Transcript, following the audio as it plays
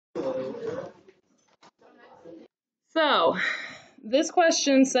So this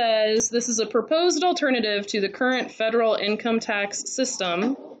question says, this is a proposed alternative to the current federal income tax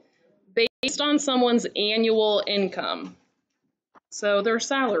system based on someone's annual income. So their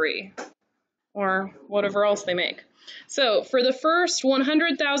salary or whatever else they make. So for the first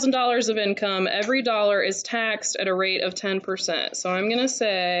 $100,000 of income, every dollar is taxed at a rate of 10%. So I'm going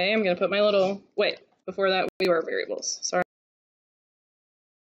to put my little, wait, before that we do our variables. Sorry.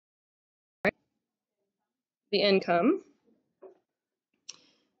 The income,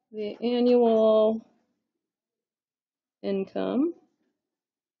 the annual income.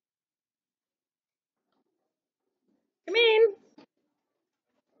 Come in.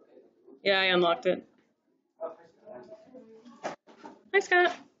 Yeah, I unlocked it. Hi,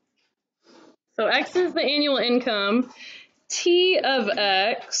 Scott. So X is the annual income. T of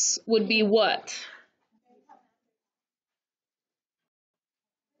X would be what?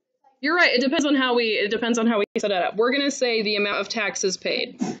 You're right. It depends on how we set it up. We're going to say the amount of taxes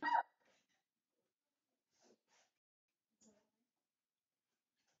paid.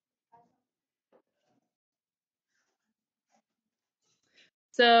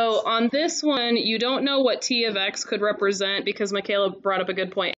 So on this one, you don't know what T of X could represent because Michaela brought up a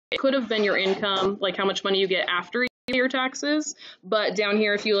good point. It could have been your income, like how much money you get after you pay your taxes. But down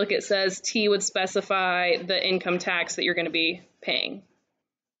here, if you look, it says T would specify the income tax that you're going to be paying.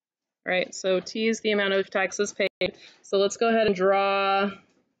 Right, so T is the amount of taxes paid. So let's go ahead and draw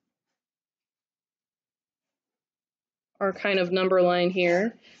our kind of number line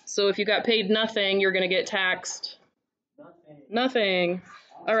here. So if you got paid nothing, you're going to get taxed nothing.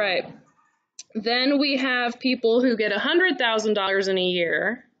 All right. Then we have people who get $100,000 in a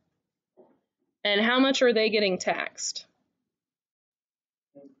year. And how much are they getting taxed?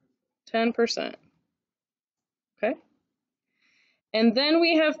 10%. Okay. And then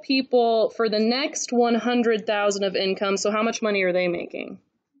we have people for the next 100,000 of income. So how much money are they making?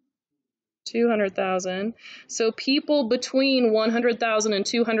 200,000. So people between 100,000 and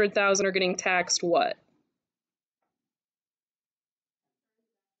 200,000 are getting taxed what?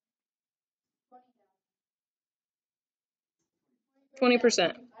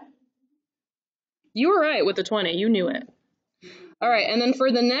 20%. You were right with the 20. You knew it. All right. And then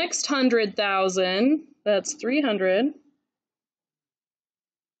for the next 100,000, that's 300.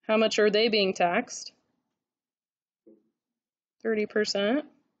 How much are they being taxed? 30%.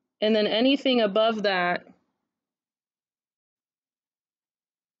 And then anything above that,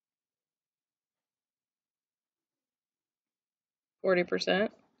 %.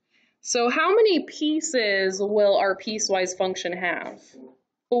 So how many pieces will our piecewise function have?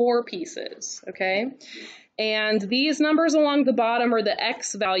 4 pieces, okay? And these numbers along the bottom are the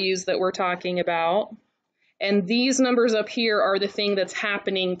x values that we're talking about. And these numbers up here are the thing that's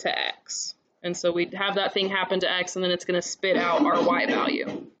happening to x. And so we have that thing happen to x, and then it's going to spit out our y value,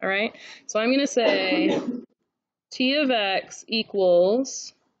 all right? So I'm going to say T of x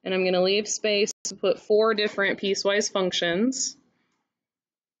equals, and I'm going to leave space to put 4 different piecewise functions.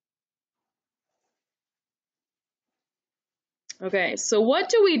 Okay, so what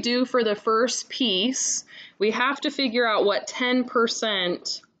do we do for the first piece? We have to figure out what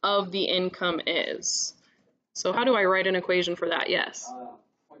 10% of the income is. So how do I write an equation for that? Yes.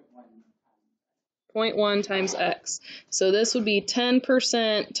 0.1 times x. So this would be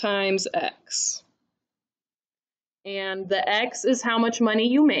 10% times x. And the x is how much money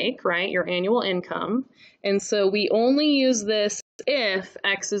you make, right? Your annual income. And so we only use this if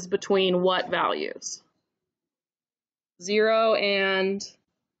x is between what values? 0 and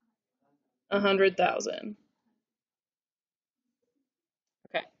 100,000.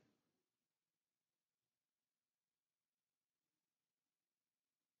 Okay.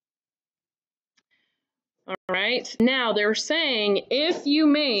 All right. Now they're saying if you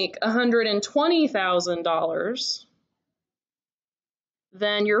make $120,000,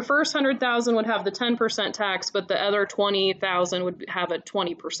 then your first 100,000 would have the 10% tax, but the other 20,000 would have a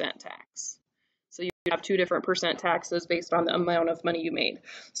 20% tax. So you have 2 different percent taxes based on the amount of money you made.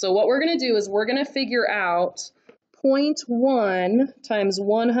 So what we're going to do is we're going to figure out 0.1 times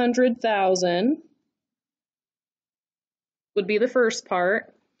 100,000 would be the first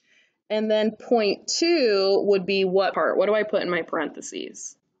part. And then 0.2 would be what part? What do I put in my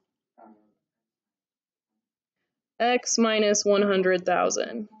parentheses? X minus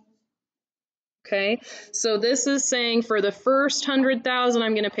 100,000. Okay, so this is saying for the first 100,000,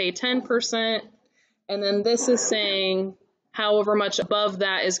 I'm going to pay 10%. And then this is saying however much above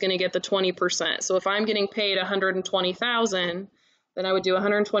that is going to get the 20%. So if I'm getting paid 120,000, then I would do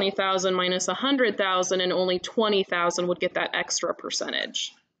 120,000 minus 100,000, and only 20,000 would get that extra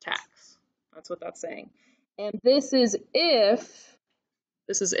percentage tax. That's what that's saying. And this is if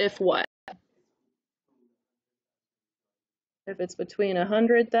what? If it's between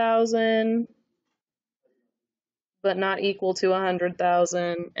 100,000 but not equal to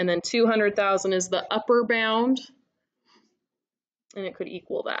 100,000, and then 200,000 is the upper bound, and it could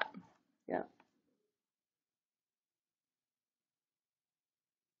equal that. Yeah.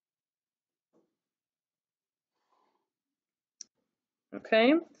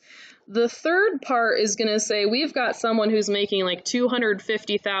 Okay. The third part is going to say we've got someone who's making like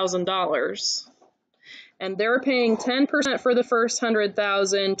 $250,000, and they're paying 10% for the first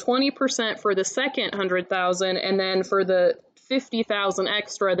 100,000, 20% for the second 100,000, and then for the 50,000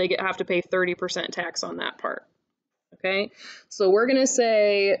 extra, they have to pay 30% tax on that part. Okay, so we're going to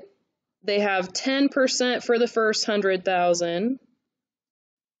say they have 10% for the first 100,000.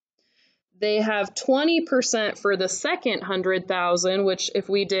 They have 20% for the second 100,000, which if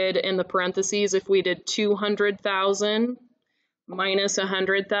we did in the parentheses, if we did 200,000 minus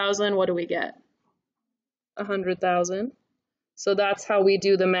 100,000, what do we get? 100,000. So that's how we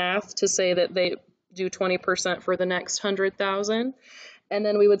do the math to say that they do 20% for the next 100,000. And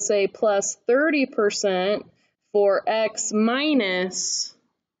then we would say plus 30% for X minus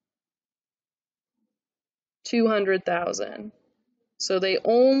 200,000. So they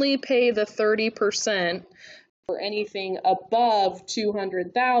only pay the 30% for anything above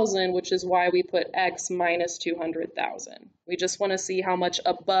 200,000, which is why we put X minus 200,000. We just want to see how much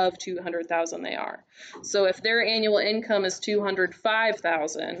above 200,000 they are. So if their annual income is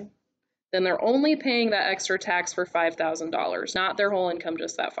 205,000, then they're only paying that extra tax for $5,000, not their whole income,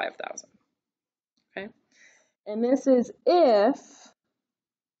 just that 5,000. Okay? And this is if,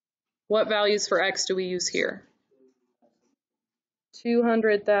 what values for X do we use here?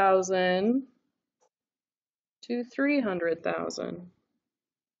 200,000 to 300,000.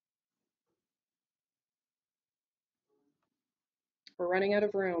 We're running out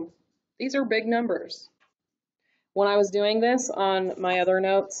of room. These are big numbers. When I was doing this on my other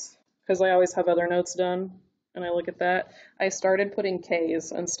notes, because I always have other notes done, and I look at that, I started putting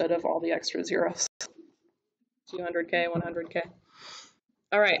Ks instead of all the extra zeros. 200K, 100K.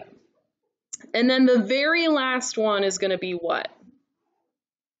 All right. And then the very last one is going to be what?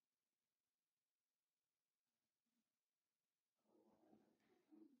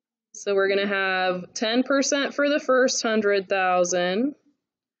 So we're going to have 10% for the first 100,000,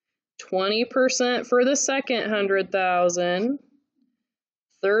 20% for the second 100,000,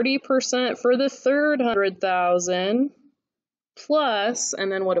 30% for the third 100,000, plus,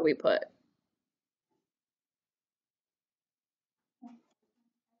 and then what do we put?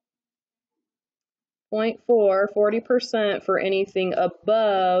 .4, 40% for anything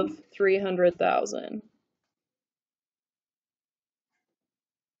above 300,000.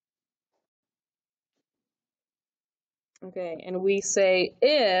 Okay, and we say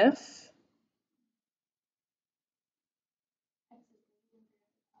if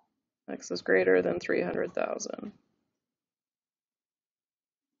X is greater than 300,000.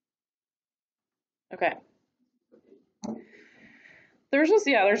 Okay. There's just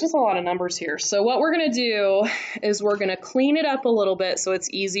a lot of numbers here. So what we're going to do is we're going to clean it up a little bit so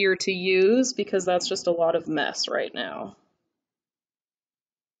it's easier to use, because that's just a lot of mess right now.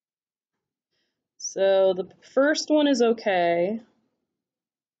 So the first one is okay.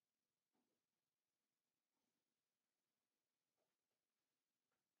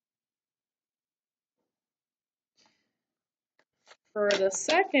 For the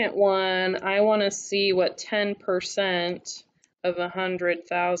second one, I want to see what 10% of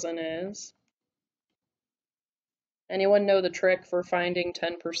 100,000 is. Anyone know the trick for finding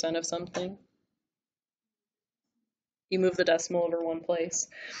 10% of something? You move the decimal over one place.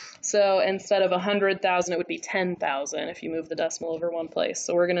 So instead of 100,000, it would be 10,000 if you move the decimal over one place.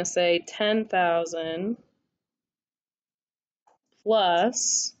 So we're going to say 10,000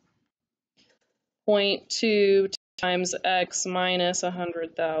 plus 0.2 times X minus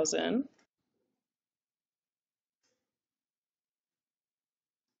 100,000.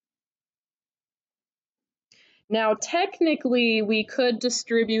 Now, technically, we could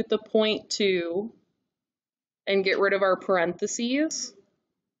distribute the 0.2 and get rid of our parentheses,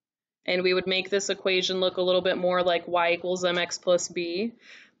 and we would make this equation look a little bit more like y equals mx plus b.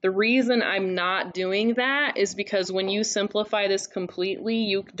 The reason I'm not doing that is because when you simplify this completely,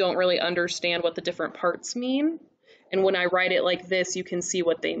 you don't really understand what the different parts mean. And when I write it like this, you can see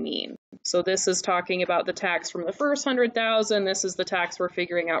what they mean. So this is talking about the tax from the first 100,000. This is the tax we're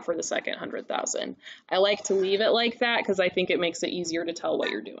figuring out for the second 100,000. I like to leave it like that because I think it makes it easier to tell what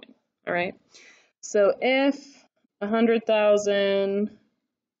you're doing. All right. So if 100,000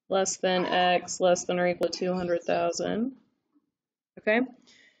 less than X less than or equal to 200,000. Okay.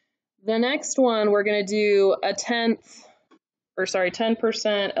 The next one, we're going to do 10%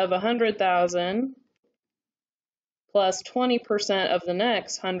 of 100,000 plus 20% of the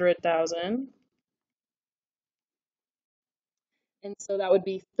next 100,000. And so that would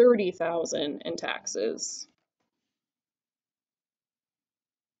be 30,000 in taxes.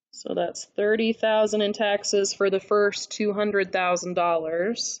 So that's 30,000 in taxes for the first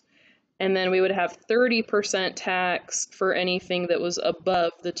 $200,000. And then we would have 30% tax for anything that was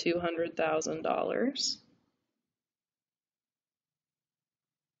above the $200,000.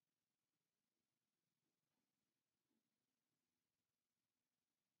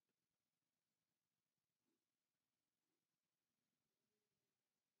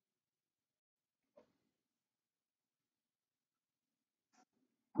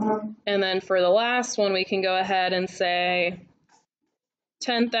 And then for the last one, we can go ahead and say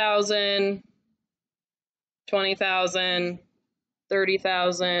 10,000, 20,000,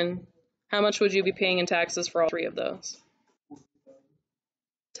 30,000. How much would you be paying in taxes for all three of those?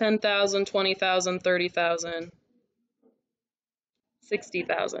 10,000, 20,000, 30,000,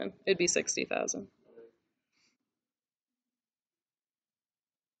 60,000. It'd be 60,000.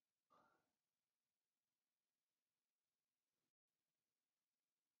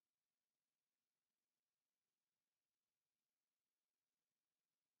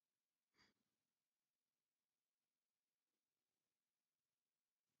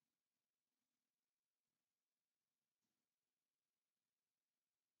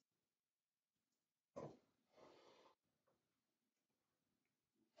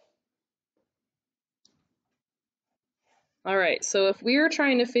 All right, so if we are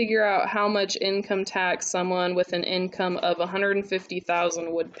trying to figure out how much income tax someone with an income of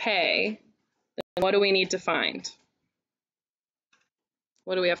 150,000 would pay, then what do we need to find?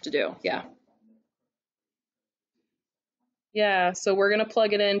 What do we have to do? Yeah, so we're going to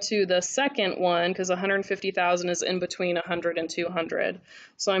plug it into the second one because 150,000 is in between 100 and 200.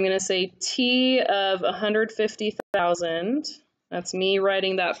 So I'm going to say T of 150,000. That's me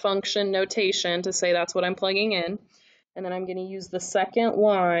writing that function notation to say that's what I'm plugging in. And then I'm going to use the second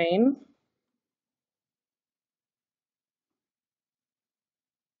line.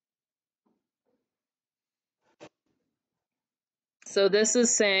 So this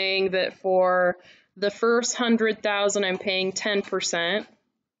is saying that for the first 100,000, I'm paying 10%.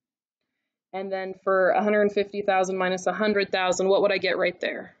 And then for 150,000 minus 100,000, what would I get right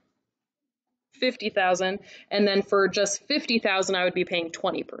there? 50,000. And then for just 50,000, I would be paying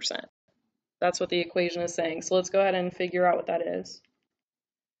 20%. That's what the equation is saying. So let's go ahead and figure out what that is.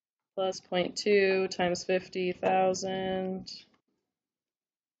 Plus 0.2 times 50,000.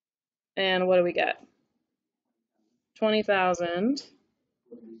 And what do we get? 20,000.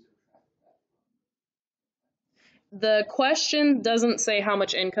 The question doesn't say how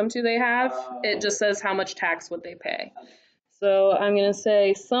much income do they have. It just says how much tax would they pay. So I'm going to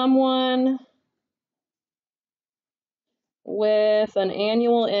say someone with an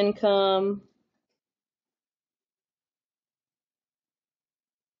annual income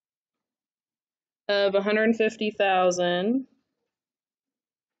of 150,000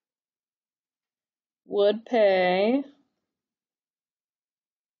 would pay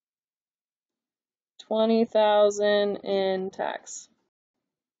 20,000 in tax.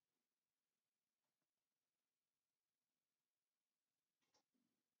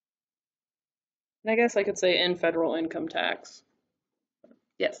 And I guess I could say in federal income tax.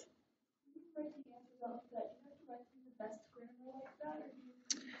 Yes.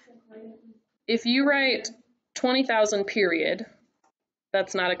 If you write 20,000 period,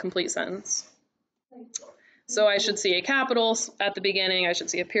 that's not a complete sentence. So I should see a capital at the beginning, I should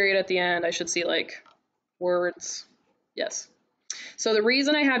see a period at the end, I should see like words. Yes. So the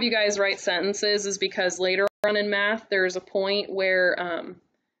reason I have you guys write sentences is because later on in math, there's a point where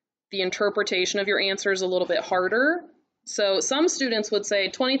the interpretation of your answer is a little bit harder. So some students would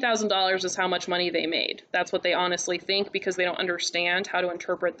say $20,000 is how much money they made. That's what they honestly think because they don't understand how to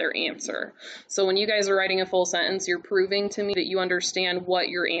interpret their answer. So when you guys are writing a full sentence, you're proving to me that you understand what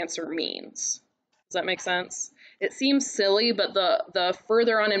your answer means. Does that make sense? It seems silly, but the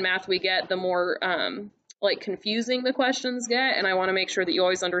further on in math we get, the more like confusing the questions get, and I want to make sure that you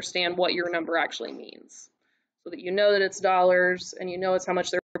always understand what your number actually means, so that you know that it's dollars and you know it's how much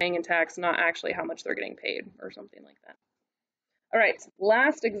they're paying in tax, not actually how much they're getting paid or something like that. All right,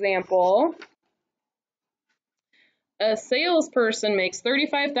 last example. a salesperson makes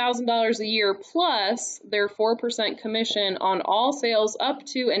 $35,000 a year plus their 4% commission on all sales up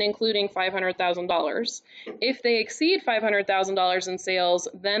to and including $500,000. If they exceed $500,000 in sales,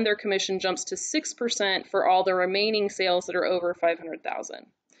 then their commission jumps to 6% for all the remaining sales that are over $500,000.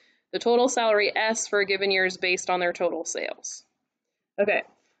 The total salary S for a given year is based on their total sales. Okay,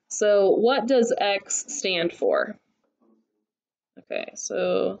 so what does X stand for? Okay,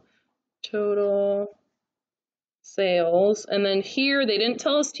 so total sales, and then here they didn't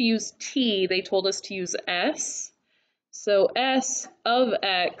tell us to use T, they told us to use S. So S of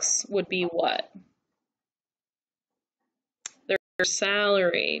X would be what? Their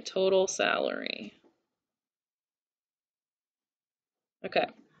salary, total salary. Okay.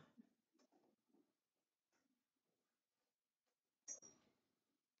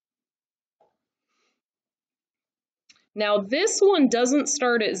 Now this one doesn't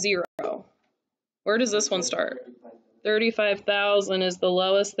start at 0. Where does this one start? 35,000 is the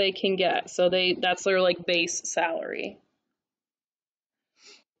lowest they can get. So that's their like base salary.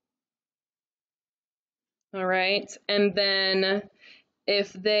 All right. And then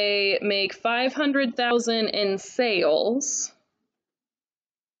if they make 500,000 in sales,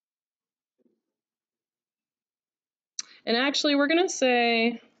 and actually we're going to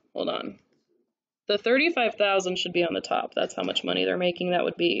say, hold on. The 35,000 should be on the top. That's how much money they're making. That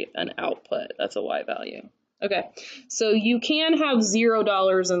would be an output. That's a Y value. Okay, so you can have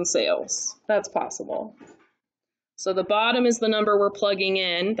 $0 in sales. That's possible. So the bottom is the number we're plugging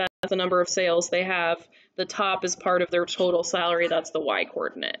in. That's the number of sales they have. The top is part of their total salary. That's the Y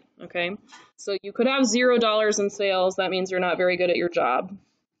coordinate. Okay, so you could have $0 in sales. That means you're not very good at your job.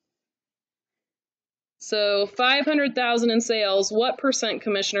 So 500,000 in sales, what percent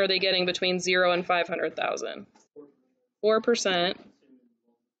commission are they getting between 0 and 500,000? 4%.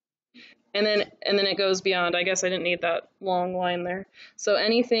 And then it goes beyond. I guess I didn't need that long line there. So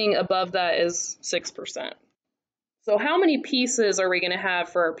anything above that is 6%. So how many pieces are we going to have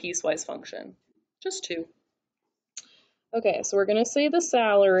for our piecewise function? Just 2. Okay, so we're going to say the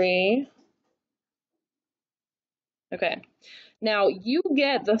salary. Okay. Now you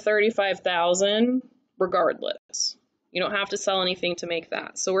get the 35,000 regardless. You don't have to sell anything to make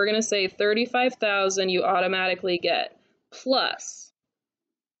that. So we're going to say 35,000 you automatically get plus.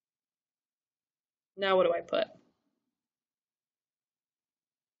 Now what do I put?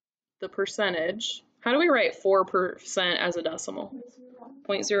 The percentage. How do we write 4% as a decimal?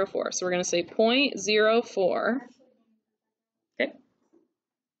 0.04. So we're going to say 0.04. Okay.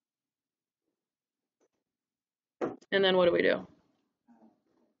 And then what do we do?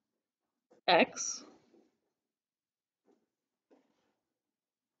 X.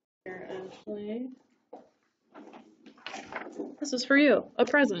 Here, Ashley. This is for you, a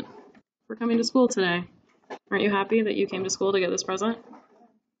present. We're coming to school today. Aren't you happy that you came to school to get this present?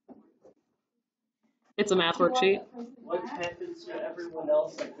 It's a math worksheet. What happens to everyone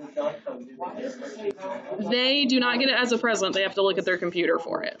else that does not come to the They do not get it as a present. They have to look at their computer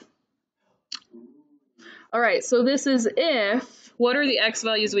for it. All right, so this is if. What are the X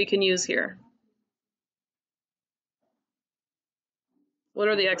values we can use here? What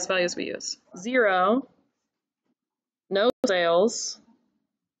are the X values we use? 0, no sales,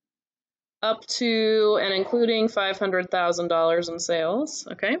 up to and including $500,000 in sales,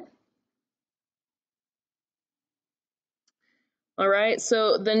 okay? All right,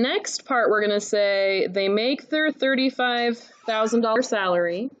 so the next part we're going to say they make their $35,000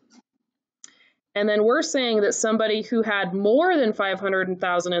 salary, and then we're saying that somebody who had more than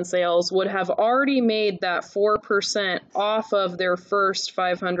 $500,000 in sales would have already made that 4% off of their first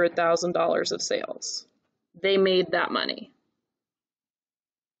 $500,000 of sales. They made that money.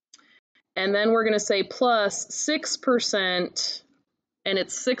 And then we're going to say plus 6%, and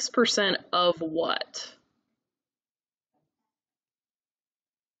it's 6% of what?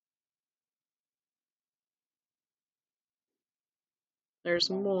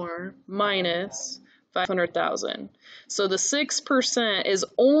 There's more, minus 500,000. So the 6% is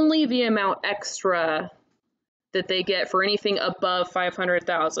only the amount extra that they get for anything above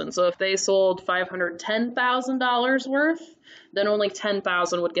 500,000. So if they sold $510,000 worth, then only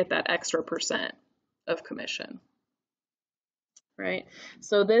 10,000 would get that extra percent of commission. Right?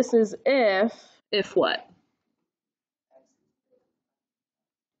 So this is if what?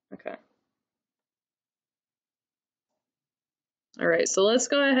 Okay. All right, so let's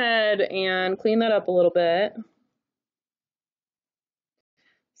go ahead and clean that up a little bit.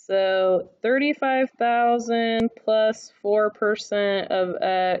 So 35,000 plus 4% of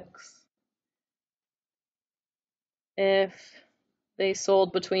X if they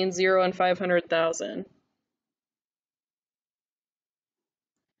sold between 0 and 500,000.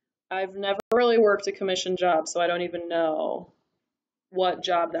 I've never really worked a commission job, so I don't even know what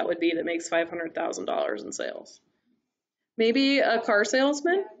job that would be that makes $500,000 in sales. Maybe a car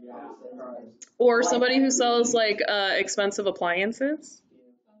salesman or somebody who sells like expensive appliances.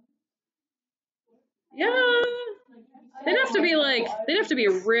 Yeah, they'd have to be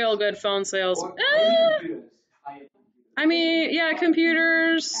real good phone sales. I mean, yeah,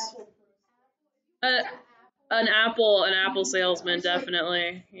 computers. An Apple salesman,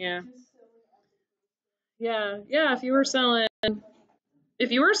 definitely. Yeah. Yeah, yeah. If you were selling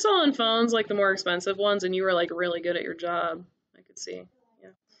phones like the more expensive ones, and you were like really good at your job, I could see. Yeah.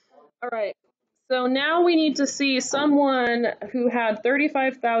 All right. So now we need to see someone who had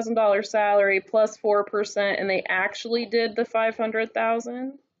 $35,000 salary plus 4%, and they actually did the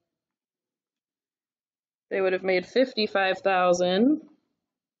 500,000. They would have made 55,000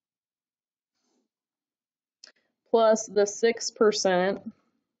 plus the 6%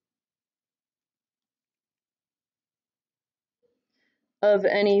 of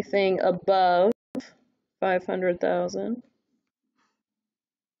anything above 500,000.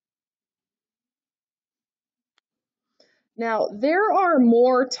 Now, there are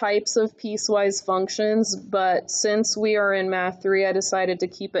more types of piecewise functions, but since we are in Math 3, I decided to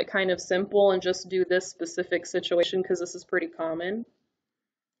keep it kind of simple and just do this specific situation because this is pretty common.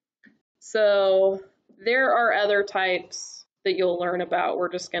 So there are other types that you'll learn about.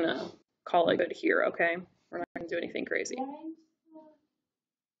 We're just going to call it good here, okay? We're not going to do anything crazy.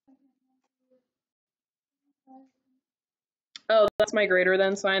 Oh, that's my greater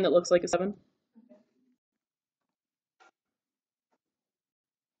than sign that looks like a 7.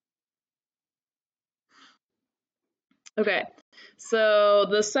 Okay, so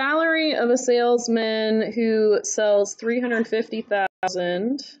the salary of a salesman who sells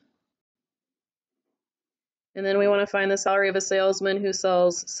 350,000, and then we want to find the salary of a salesman who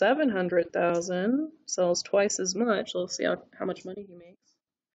sells 700,000, sells twice as much. Let's see how much money he makes.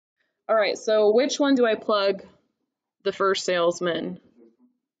 All right, so which one do I plug the first salesman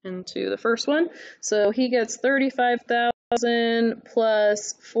into? The first one. So he gets 35,000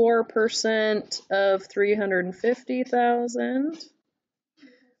 plus 4% of 350,000.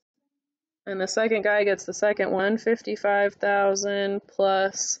 And the second guy gets the second one, 55,000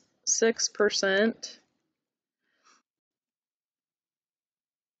 plus 6%.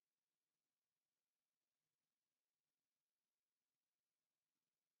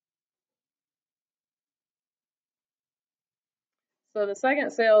 So the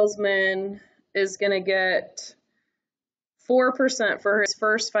second salesman is going to get 4% for his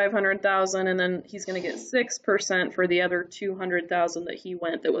first 500,000, and then he's going to get 6% for the other 200,000 that he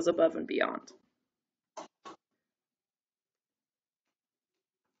went that was above and beyond.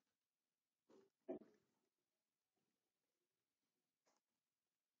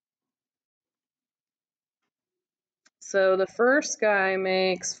 So the first guy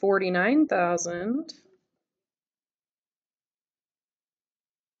makes 49,000.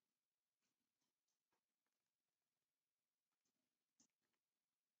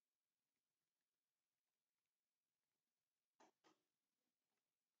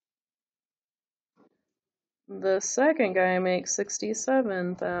 The second guy makes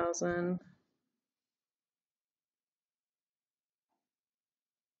 67,000.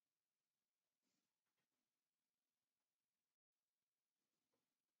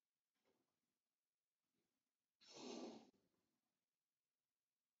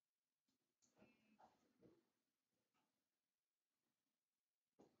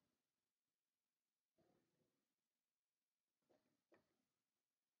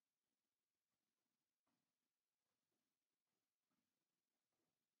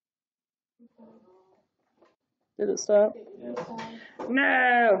 Did it stop? Yes.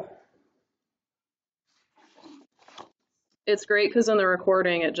 No! It's great because in the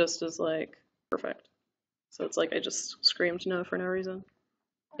recording it just is like perfect. So it's like I just screamed no for no reason.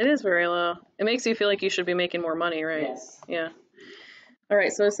 It is very low. It makes you feel like you should be making more money, right? Yes. Yeah. All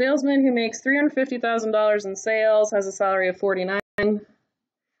right, so a salesman who makes $350,000 in sales has a salary of 49.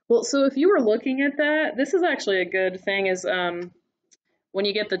 Well, so if you were looking at that, this is actually a good thing is when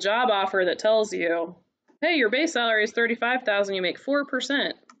you get the job offer that tells you, hey, your base salary is 35,000, you make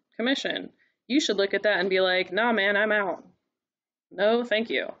 4% commission. You should look at that and be like, nah, man, I'm out. No, thank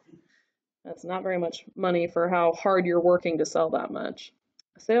you. That's not very much money for how hard you're working to sell that much.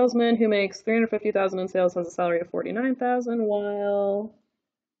 A salesman who makes 350,000 in sales has a salary of 49,000, while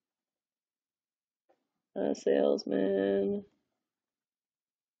a salesman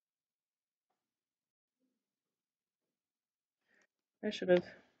I should have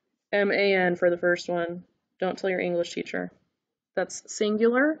MAN for the first one. Don't tell your English teacher. That's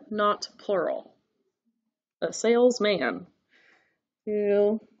singular, not plural. A salesman.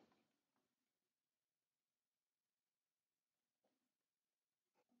 2.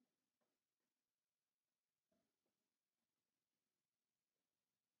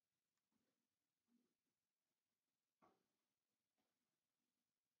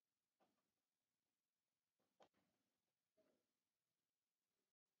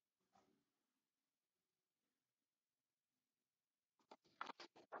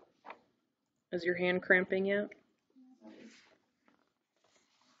 Is your hand cramping yet?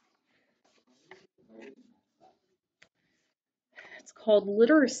 It's called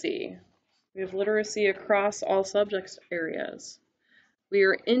literacy. We have literacy across all subject areas. We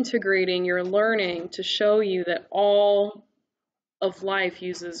are integrating your learning to show you that all of life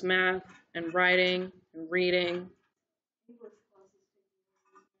uses math and writing and reading.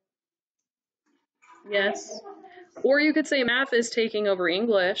 Yes. Or you could say math is taking over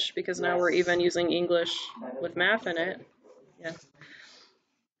English, because now we're even using English with math in it. Yes.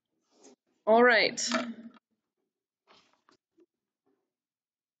 All right.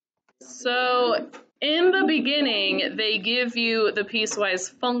 So in the beginning, they give you the piecewise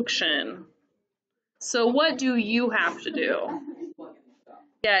function. So what do you have to do?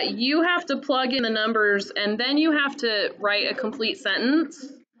 Yeah, you have to plug in the numbers, and then you have to write a complete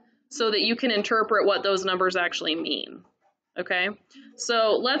sentence so that you can interpret what those numbers actually mean. Okay,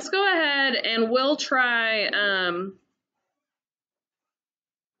 so let's go ahead and we'll try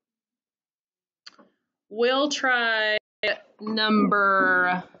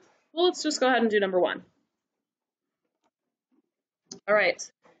number, well, let's just go ahead and do number 1. All right,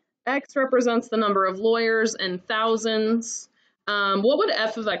 X represents the number of lawyers in thousands. What would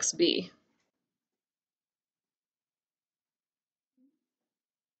f of X be?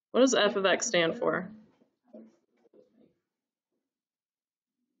 What does f of X stand for?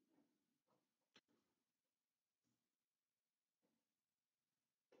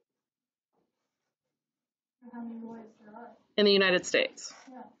 In the United States.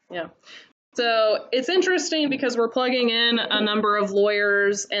 Yeah. So it's interesting because we're plugging in a number of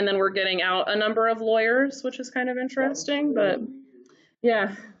lawyers and then we're getting out a number of lawyers, which is kind of interesting, but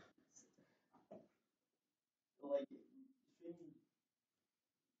yeah.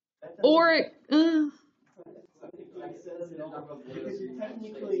 Or Because you're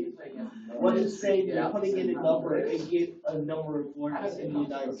technically, what it's saying, you're putting in a number and get a number of lawyers in the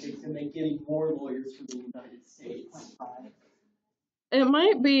United States and then getting more lawyers from the United States. it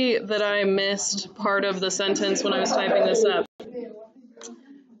might be that I missed part of the sentence when I was typing this up.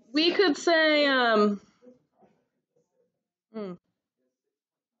 We could say,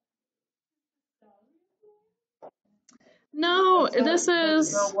 no, this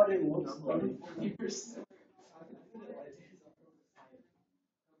is, That's not what it looks like.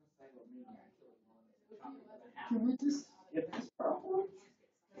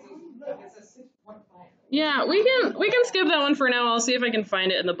 yeah, we can skip that one for now. I'll see if I can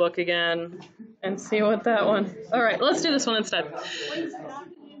find it in the book again and see what that one. All right, let's do this one instead.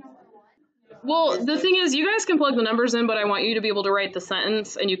 Well, the thing is, you guys can plug the numbers in, but I want you to be able to write the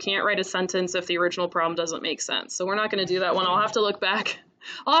sentence, and you can't write a sentence if the original problem doesn't make sense. So we're not going to do that one. I'll have to look back.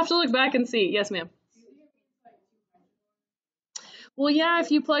 I'll have to look back and see. Yes, ma'am. Well, yeah, if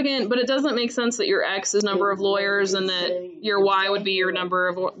you plug in, but it doesn't make sense that your X is number of lawyers and that your Y would be your number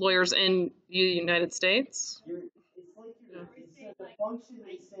of lawyers in the United States.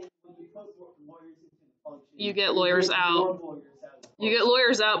 You get lawyers out. You get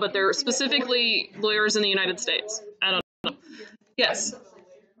lawyers out, but they're specifically lawyers in the United States. I don't know. Yes.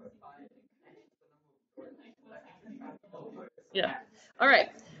 Yeah. All right.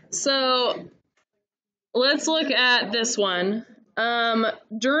 So let's look at this one.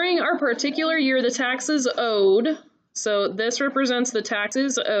 During our particular year, the taxes owed. So this represents the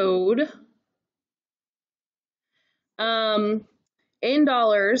taxes owed. In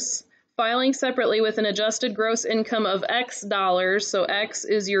dollars, filing separately with an adjusted gross income of X dollars, so X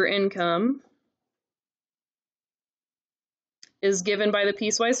is your income, is given by the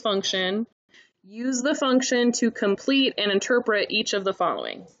piecewise function. Use the function to complete and interpret each of the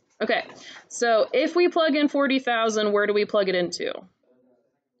following. Okay, so if we plug in 40,000, where do we plug it into?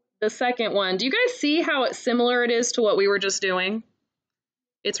 The second one. Do you guys see how similar it is to what we were just doing?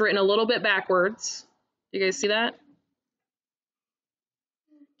 It's written a little bit backwards. Do you guys see that?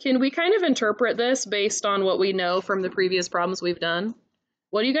 Can we kind of interpret this based on what we know from the previous problems we've done?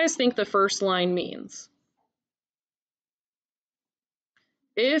 What do you guys think the first line means?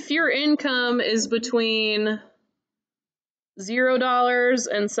 If your income is between $0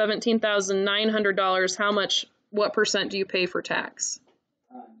 and $17,900, how much what percent do you pay for tax?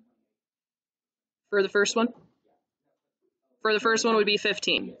 For the first one? For the first one would be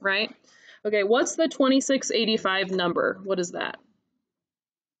 15, right? Okay, what's the 2685 number? What is that?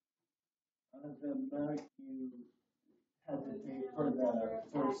 The amount you had to pay for the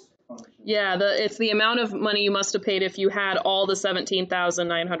first function. Yeah, it's the amount of money you must have paid if you had all the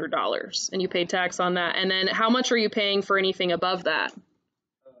 $17,900 and you paid tax on that. And then how much are you paying for anything above that?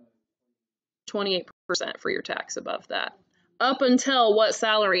 28% for your tax above that. Up until what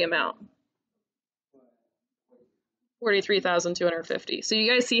salary amount? 43,250. So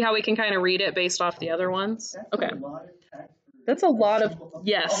you guys see how we can kind of read it based off the other ones? Okay. That's a lot of,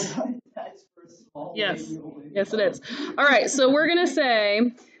 yes. Yes, yes it is. All right, so we're gonna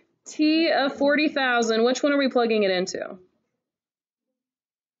say T of 40,000, which one are we plugging it into?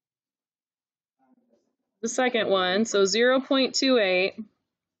 The second one, so 0.28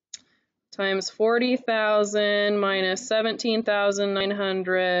 times 40,000 minus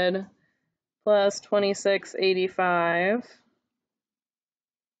 17,900 plus 2685.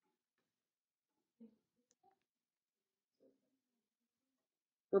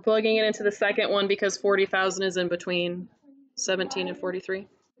 We're plugging it into the second one because 40,000 is in between 17 and 43.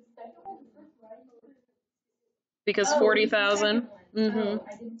 Because 40,000. Mm-hmm.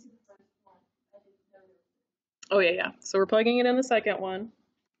 Oh, yeah. So we're plugging it in the second one.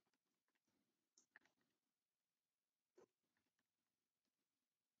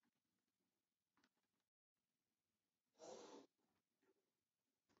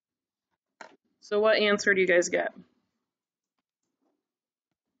 So what answer do you guys get?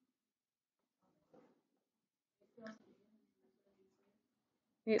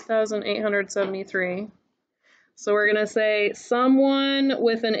 8,873. So we're going to say someone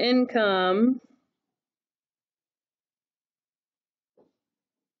with an income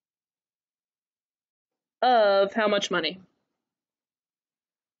of how much money?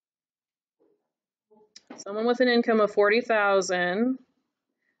 Someone with an income of 40,000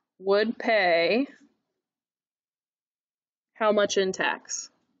 would pay how much in tax?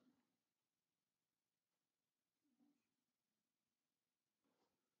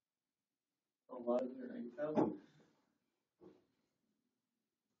 A lot of their income.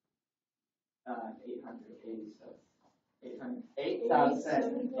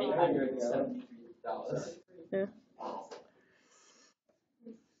 8,873 Yeah.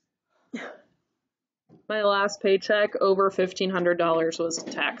 My last paycheck, over $1,500 was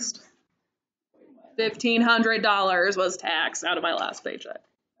taxed. $1,500 was taxed out of my last paycheck.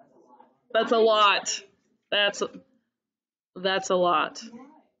 That's a lot. That's a lot.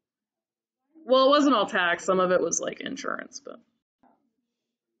 Well, it wasn't all tax. Some of it was like insurance, but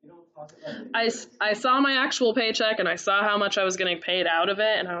I saw my actual paycheck and I saw how much I was getting paid out of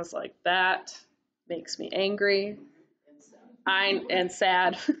it, and I was like, that makes me angry. And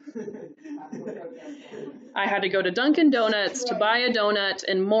sad. I had to go to Dunkin' Donuts to buy a donut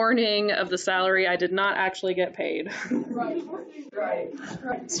in mourning of the salary I did not actually get paid. Right.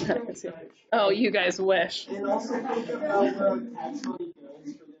 Oh, you guys wish. And also think about the tax money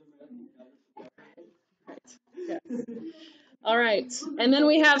goes for them. All right, and then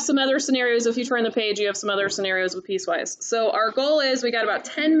we have some other scenarios. If you turn the page, you have some other scenarios with Piecewise. So our goal is, we got about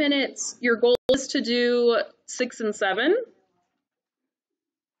 10 minutes. Your goal is to do 6 and 7.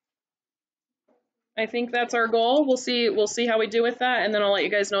 I think that's our goal. We'll see how we do with that, and then I'll let you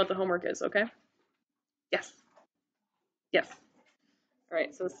guys know what the homework is, okay? Yes. Yes. All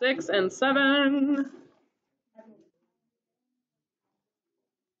right, so 6 and 7.